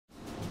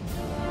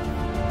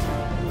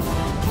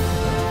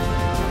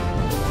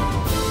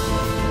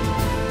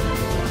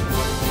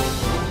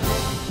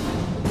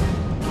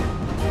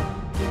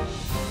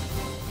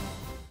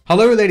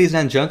Hello ladies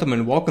and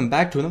gentlemen, welcome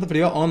back to another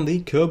video on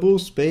the Kerbal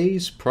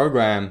Space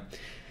program.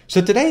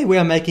 So today we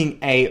are making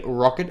a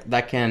rocket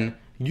that can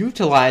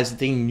utilize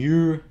the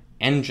new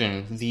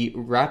engine, the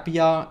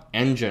Rapier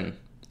engine.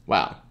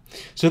 Wow.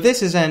 So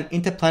this is an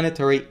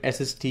Interplanetary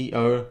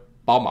SSTO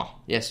bomber.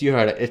 Yes, you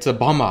heard it, it's a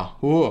bomber.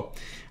 Ooh.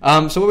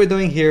 So what we're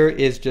doing here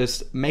is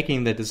just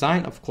making the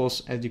design. Of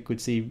course, as you could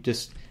see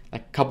just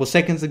like a couple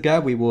seconds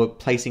ago, we were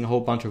placing a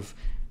whole bunch of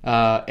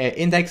air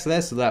intakes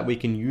there so that we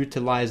can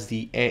utilize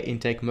the air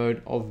intake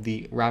mode of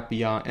the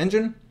Rapier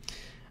engine.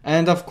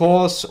 And of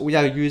course we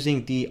are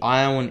using the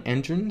ion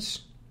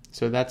engines,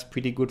 so that's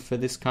pretty good for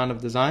this kind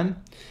of design.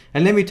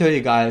 And let me tell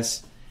you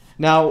guys,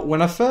 now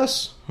when I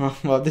first,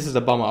 well, this is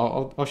a bummer,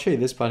 I'll show you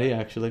this part here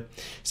actually.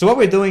 So what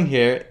we're doing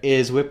here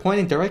is we're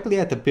pointing directly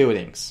at the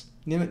buildings.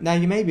 Now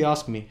you may be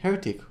asking me,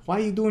 Heretic, why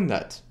are you doing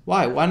that?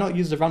 Why not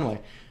use the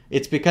runway?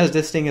 It's because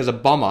this thing is a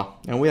bomber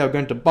and we are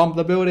going to bomb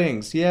the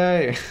buildings,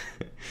 yay!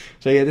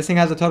 So yeah, this thing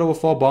has a total of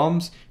 4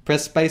 bombs.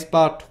 Press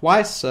spacebar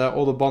twice,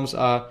 all the bombs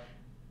are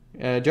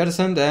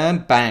jettisoned,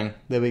 and bang,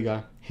 there we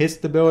go. Hits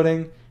the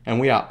building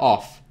and we are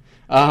off.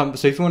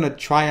 So if you want to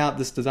try out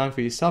this design for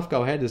yourself,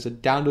 go ahead. There's a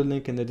download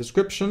link in the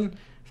description.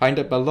 Find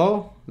it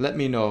below, let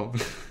me know.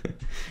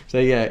 So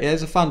yeah,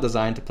 it's a fun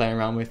design to play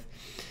around with.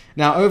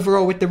 Now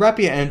overall with the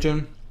Rapier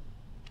engine,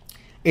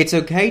 it's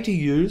okay to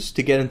use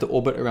to get into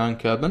orbit around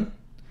Kerbin.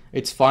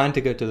 It's fine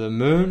to go to the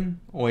moon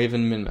or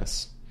even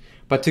Minmus.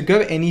 But to go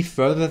any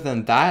further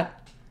than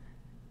that,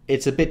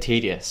 it's a bit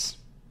tedious.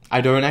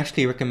 I don't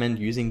actually recommend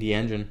using the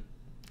engine.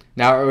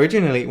 Now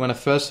originally when I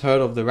first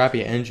heard of the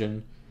Rapier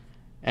engine,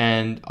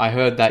 and I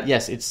heard that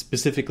yes, it's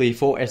specifically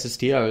for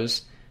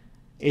SSTOs,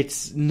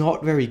 it's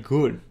not very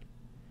good.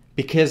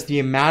 Because the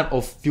amount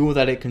of fuel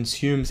that it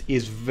consumes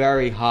is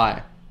very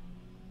high.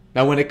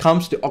 Now when it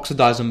comes to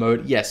oxidizer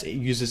mode, yes, it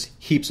uses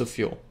heaps of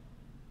fuel.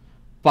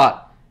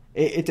 But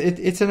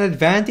it's an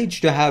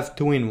advantage to have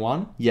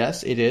 2-in-1,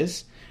 yes it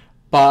is.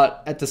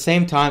 But at the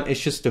same time, it's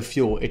just the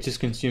fuel. It just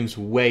consumes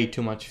way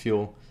too much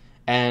fuel.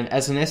 And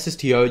as an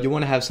SSTO, you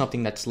want to have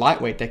something that's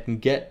lightweight that can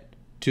get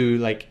to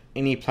like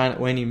any planet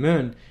or any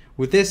moon.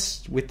 With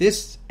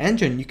this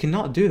engine, you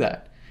cannot do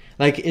that.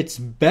 Like it's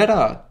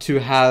better to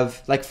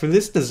have, like for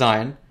this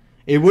design,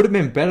 it would have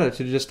been better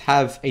to just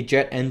have a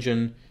jet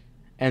engine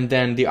and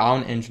then the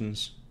ion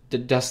engines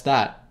that does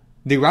that.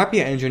 The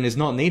Rapier engine is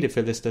not needed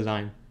for this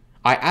design.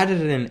 I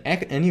added it in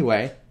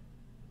anyway,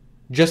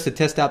 just to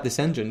test out this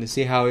engine to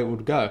see how it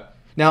would go.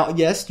 Now,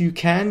 yes, you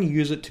can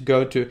use it to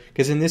go to,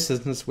 because in this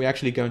instance we're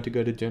actually going to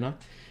go to Duna.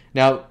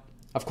 Now,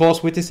 of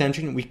course, with this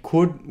engine we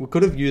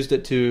could have used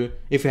it to,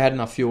 if we had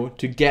enough fuel,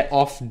 to get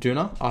off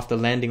Duna after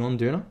landing on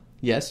Duna.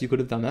 Yes, you could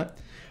have done that,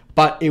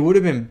 but it would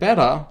have been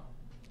better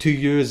to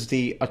use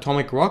the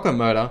atomic rocket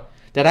motor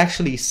that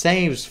actually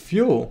saves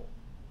fuel,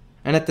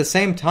 and at the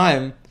same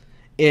time,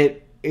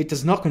 it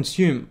does not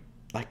consume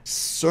like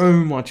so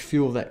much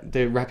fuel that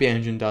the Rapier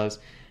engine does.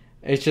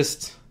 It's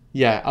just,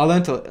 yeah, I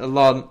learned a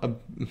lot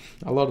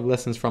of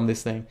lessons from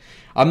this thing.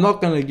 I'm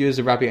not going to use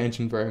the Rapier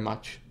engine very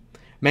much.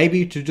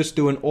 Maybe to just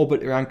do an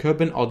orbit around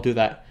Kerbin, I'll do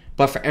that.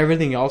 But for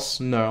everything else,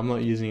 no, I'm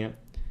not using it.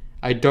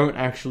 I don't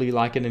actually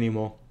like it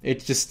anymore.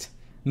 It's just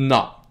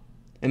not.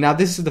 And now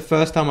this is the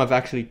first time I've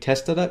actually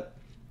tested it.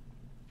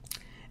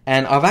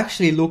 And I've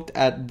actually looked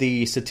at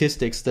the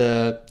statistics,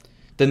 the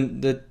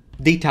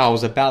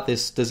details about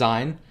this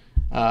design.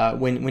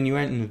 When you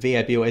enter in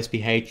VAB or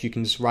SPH, you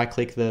can just right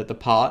click the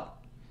part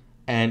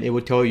and it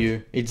will tell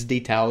you its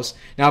details.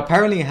 Now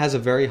apparently it has a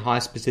very high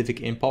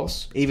specific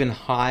impulse, even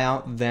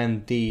higher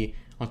than the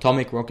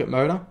atomic rocket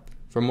motor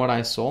from what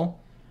I saw.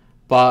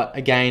 But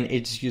again,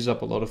 it just uses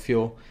up a lot of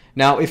fuel.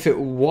 Now if it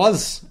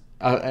was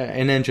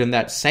an engine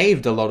that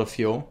saved a lot of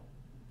fuel,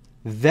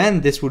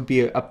 then this would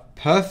be a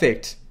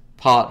perfect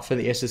part for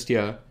the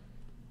SSTO.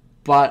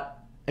 But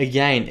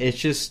again, it's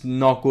just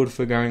not good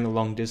for going a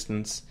long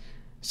distance.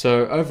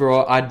 So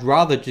overall, I'd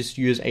rather just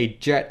use a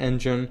jet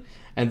engine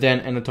and then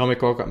an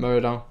atomic rocket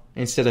motor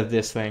instead of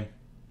this thing.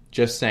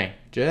 Just saying.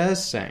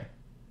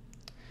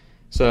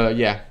 So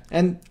yeah,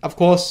 and of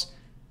course,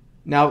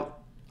 now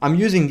I'm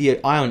using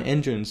the ion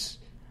engines.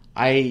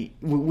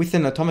 With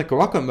an atomic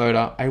rocket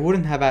motor, I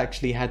wouldn't have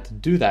actually had to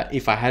do that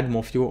if I had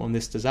more fuel on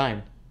this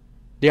design.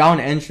 The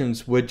ion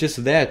engines were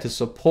just there to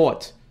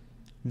support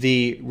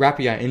the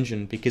Rapier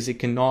engine because it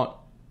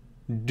cannot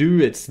do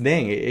its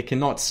thing. It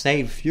cannot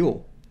save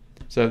fuel.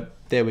 So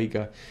there we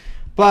go.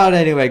 But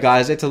anyway,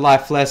 guys, it's a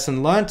life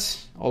lesson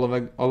learnt. All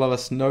of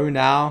us know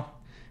now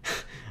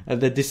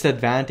the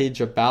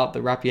disadvantage about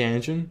the Rapier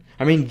engine.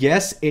 I mean,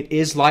 yes, it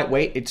is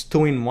lightweight. It's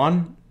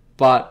 2-in-1,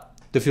 but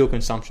the fuel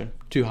consumption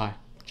too high.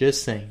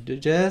 Just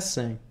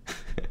saying.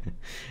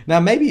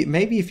 Now, maybe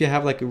if you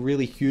have like a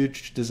really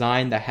huge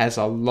design that has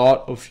a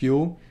lot of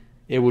fuel,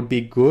 it would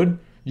be good.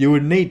 You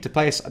would need to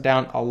place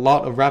down a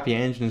lot of Rapier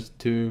engines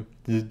to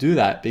do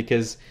that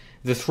because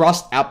the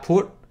thrust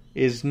output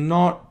is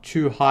not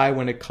too high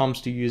when it comes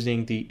to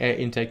using the air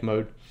intake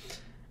mode.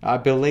 I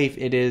believe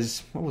it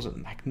is, what was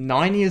it, like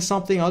 90 or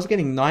something? I was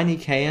getting 90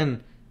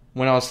 kn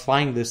when I was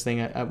flying this thing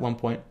at one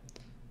point.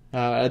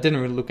 I didn't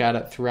really look at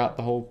it throughout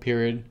the whole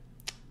period.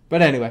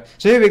 But anyway,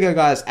 so here we go,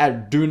 guys,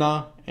 at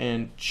Duna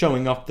and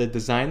showing off the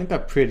design. Look how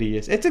pretty it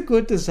is. It's a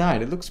good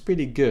design. It looks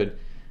pretty good.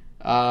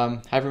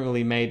 Haven't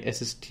really made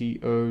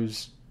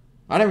SSTOs.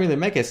 I don't really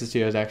make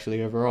SSTOs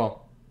actually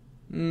overall.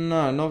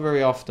 No, not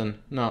very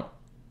often. No.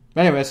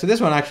 But anyway, so this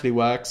one actually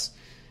works,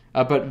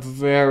 but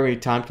very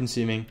time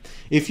consuming.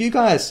 If you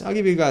guys, I'll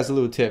give you guys a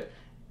little tip.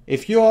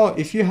 If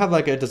you have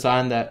like a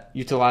design that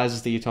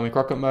utilizes the atomic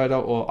rocket motor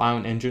or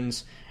ion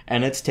engines,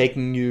 and it's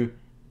taking you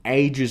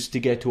ages to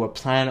get to a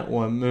planet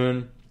or a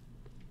moon,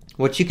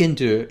 what you can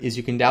do is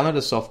you can download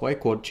a software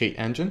called Cheat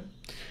Engine.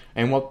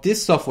 And what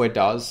this software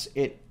does,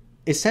 it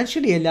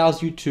essentially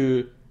allows you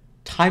to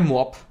time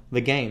warp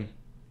the game.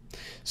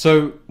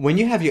 So when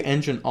you have your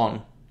engine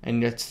on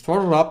and it's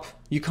throttled up,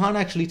 you can't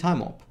actually time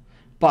warp.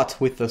 But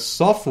with the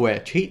software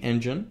Cheat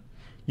Engine,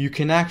 you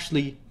can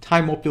actually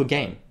time warp your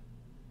game.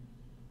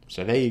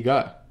 So there you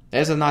go.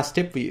 There's a nice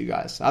tip for you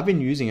guys. I've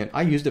been using it.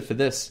 I used it for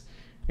this.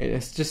 It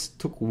just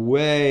took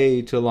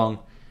way too long.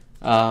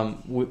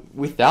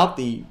 Without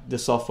the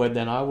software,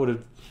 then it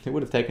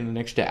would have taken an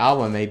extra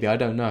hour maybe. I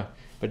don't know.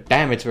 But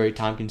damn, it's very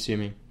time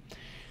consuming.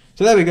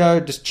 So there we go.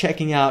 Just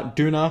checking out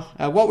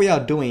Duna. What we are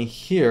doing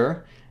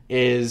here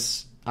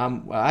is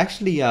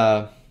actually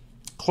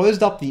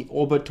closed up the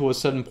orbit to a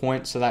certain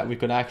point so that we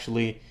could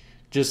actually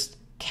just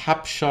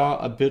capture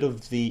a bit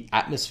of the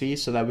atmosphere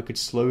so that we could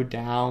slow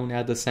down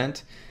our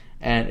descent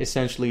and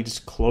essentially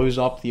just close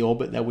up the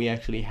orbit that we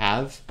actually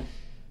have.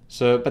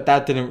 So, but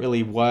that didn't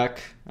really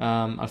work.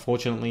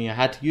 Unfortunately, I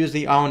had to use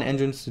the ion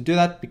engines to do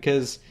that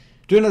because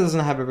Duna doesn't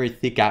have a very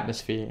thick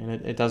atmosphere, and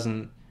it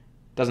doesn't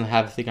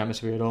have a thick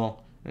atmosphere at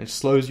all. And it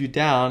slows you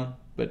down,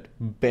 but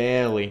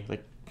barely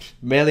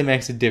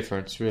makes a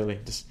difference, really.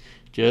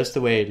 Just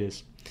the way it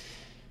is.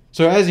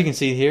 So as you can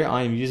see here,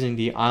 I am using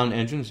the ion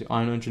engines. The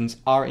ion engines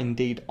are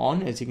indeed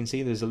on. As you can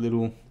see, there's a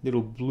little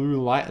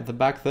blue light at the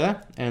back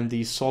there, and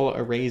the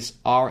solar arrays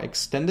are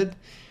extended.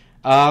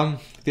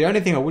 The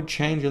only thing I would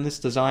change on this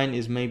design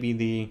is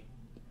maybe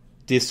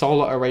the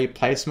solar array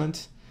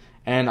placement,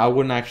 and I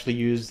wouldn't actually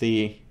use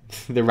the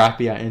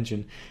Rapier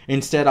engine.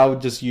 Instead, I would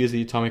just use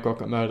the atomic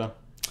rocket motor.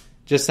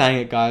 Just saying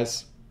it,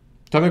 guys.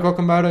 Atomic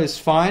rocket motor is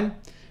fine,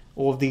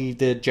 or the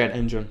jet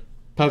engine,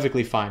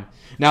 perfectly fine.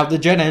 Now the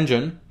jet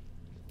engine,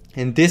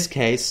 in this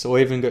case, or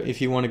even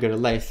if you want to go to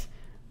lathe,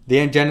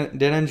 the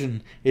jet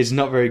engine is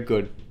not very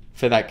good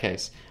for that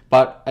case.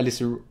 But at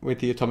least with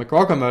the atomic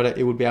rocket motor,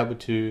 it would be able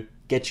to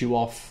get you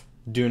off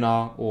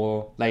Duna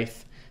or lathe,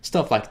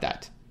 stuff like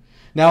that.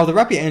 Now the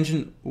Rapier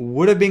engine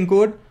would have been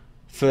good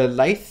for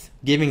lathe,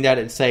 given that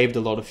it saved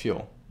a lot of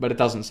fuel. But it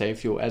doesn't save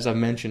fuel, as I've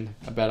mentioned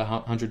about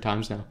 100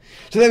 times now.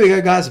 So there we go,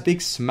 guys. A big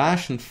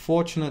smash.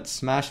 Unfortunate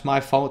smash. My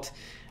fault.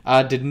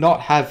 Did not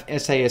have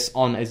SAS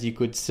on, as you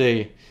could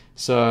see.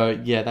 So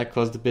yeah, that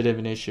caused a bit of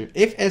an issue.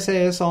 If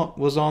SAS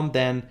was on,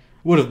 then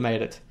would have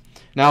made it.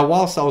 Now,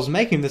 whilst I was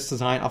making this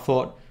design, I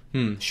thought,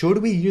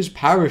 should we use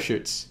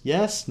parachutes?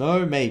 Yes?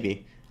 No?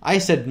 Maybe. I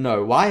said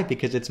no. Why?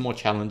 Because it's more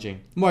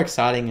challenging, more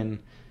exciting,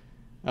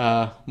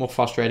 and more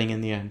frustrating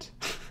in the end.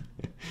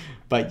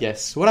 But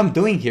yes, what I'm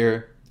doing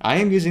here, I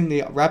am using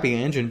the Rapier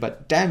engine,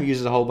 but damn, it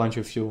uses a whole bunch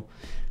of fuel.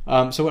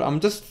 So I'm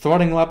just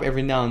throttling up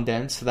every now and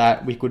then so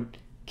that we could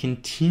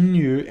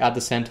continue our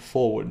descent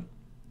forward.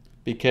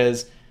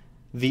 Because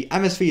the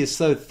atmosphere is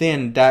so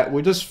thin that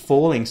we're just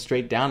falling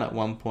straight down at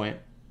one point.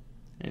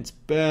 And it's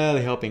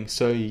barely helping.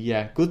 So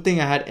yeah, good thing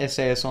I had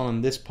SAS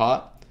on this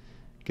part,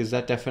 because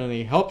that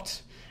definitely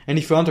helped. And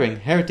if you're wondering,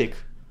 Heretic,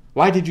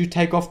 why did you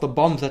take off the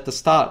bombs at the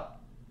start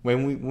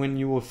when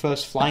you were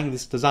first flying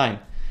this design?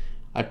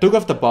 I took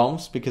off the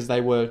bombs because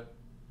they were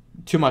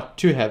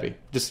too heavy.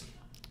 Just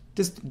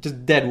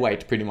dead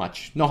weight, pretty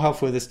much. Not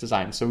helpful for this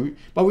design.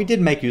 But we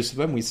did make use of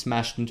them. We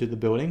smashed into the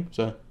building.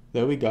 So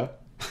there we go.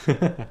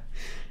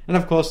 And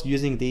of course,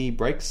 using the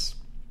brakes.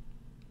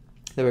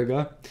 There we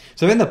go.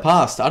 So in the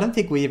past, I don't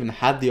think we even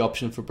had the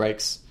option for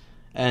brakes.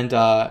 And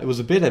it was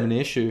a bit of an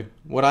issue.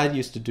 What I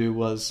used to do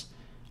was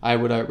I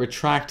would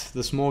retract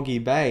the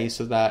smoggy bay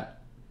so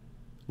that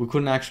we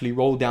couldn't actually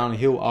roll down a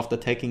hill after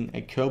taking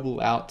a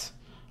Kerbal out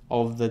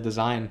of the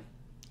design.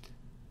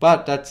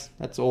 But that's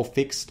all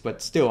fixed.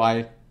 But still,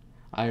 I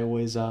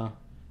always get a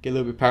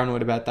little bit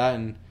paranoid about that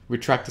and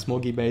retract the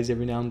smoggy bays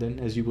every now and then,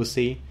 as you will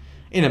see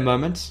in a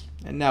moment.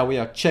 And now we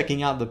are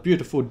checking out the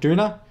beautiful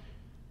Duna,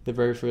 the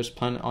very first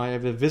planet I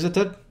ever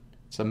visited.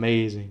 It's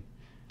amazing.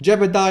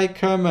 Jebediah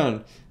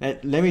Kerman. And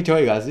let me tell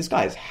you guys, this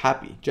guy is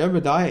happy.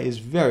 Jebediah is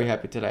very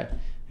happy today.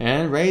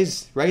 And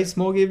raise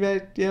smoggy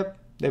bay. Yep,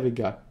 there we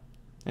go.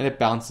 And it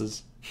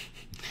bounces.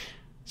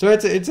 So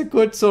it's a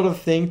good sort of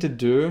thing to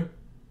do.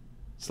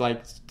 It's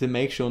like to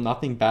make sure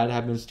nothing bad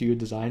happens to your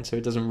design so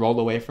it doesn't roll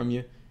away from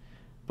you.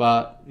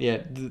 But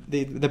yeah,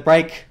 the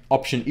brake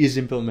option is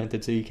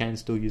implemented, so you can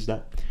still use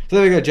that. So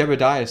there we go,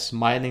 Jebediah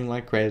smiling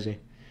like crazy.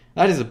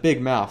 That is a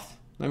big mouth,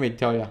 let me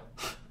tell you.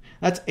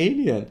 That's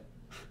alien.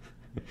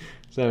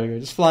 So there we go,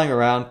 just flying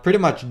around. Pretty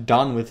much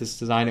done with this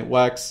design, it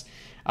works.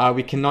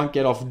 We cannot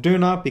get off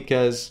Duna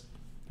because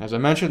As I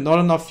mentioned, not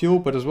enough fuel,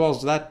 but as well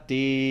as that,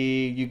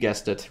 you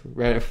guessed it,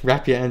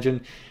 Rapier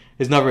engine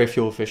is not very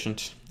fuel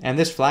efficient. And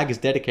this flag is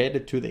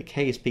dedicated to the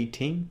KSP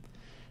team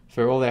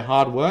for all their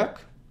hard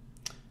work.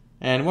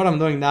 And what I'm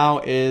doing now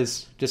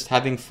is just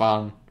having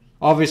fun.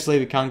 Obviously,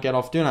 we can't get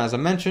off doing as I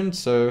mentioned,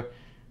 so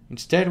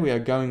instead we are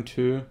going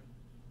to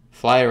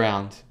fly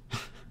around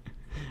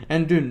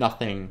and do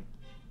nothing.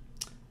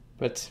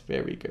 But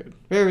very good,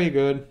 very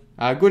good.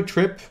 Good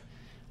trip.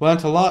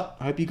 Learned a lot.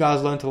 I hope you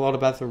guys learned a lot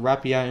about the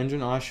Rapier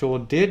engine. I sure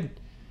did.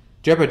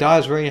 Jebediah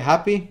is very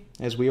happy,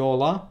 as we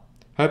all are.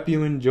 Hope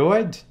you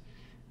enjoyed.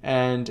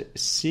 And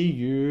see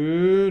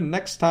you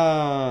next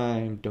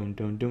time.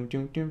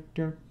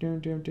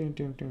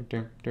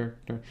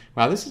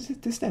 Wow,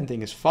 this damn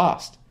thing is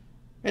fast.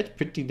 It's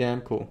pretty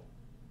damn cool.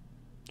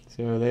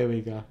 So there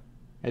we go.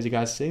 As you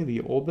guys see,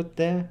 the orbit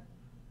there.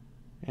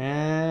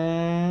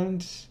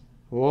 And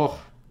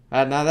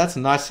now that's a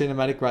nice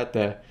cinematic right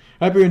there.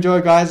 Hope you enjoy,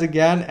 guys,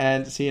 again,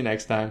 and see you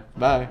next time.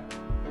 Bye.